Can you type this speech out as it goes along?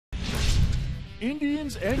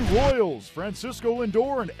Indians and Royals. Francisco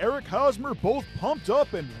Lindor and Eric Hosmer both pumped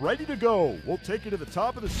up and ready to go. We'll take you to the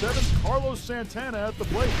top of the seventh. Carlos Santana at the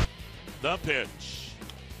plate. The pitch.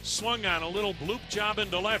 Swung on, a little bloop job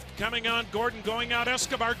into left. Coming on, Gordon going out.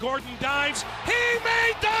 Escobar. Gordon dives. He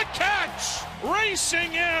made the catch!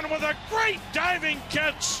 Racing in with a great diving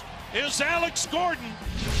catch is Alex Gordon.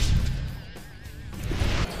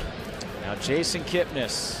 Now Jason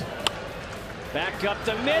Kipnis. Back up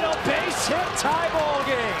the middle, base hit, tie ball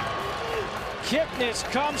game. Kipnis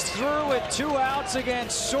comes through with 2 outs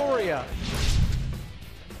against Soria.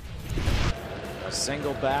 A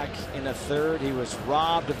single back in the third. He was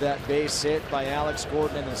robbed of that base hit by Alex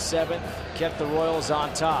Gordon in the seventh. Kept the Royals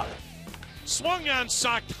on top. Swung on,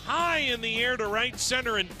 socked high in the air to right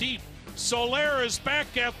center and deep. Soler is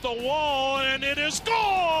back at the wall, and it is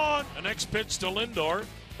gone! The next pitch to Lindor,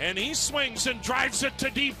 and he swings and drives it to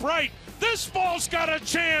deep right. This ball's got a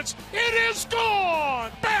chance. It is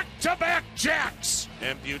gone! Back-to-back jacks!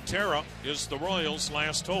 And Butera is the Royals'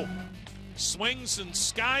 last hope. Swings and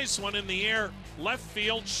skies one in the air. Left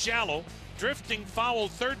field, shallow. Drifting foul,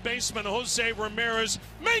 third baseman Jose Ramirez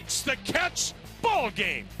makes the catch. Ball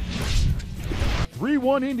game.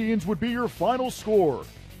 3-1 Indians would be your final score.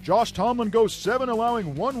 Josh Tomlin goes 7,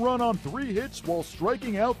 allowing 1 run on 3 hits while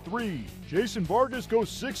striking out 3. Jason Vargas goes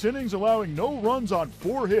 6 innings, allowing no runs on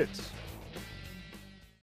 4 hits.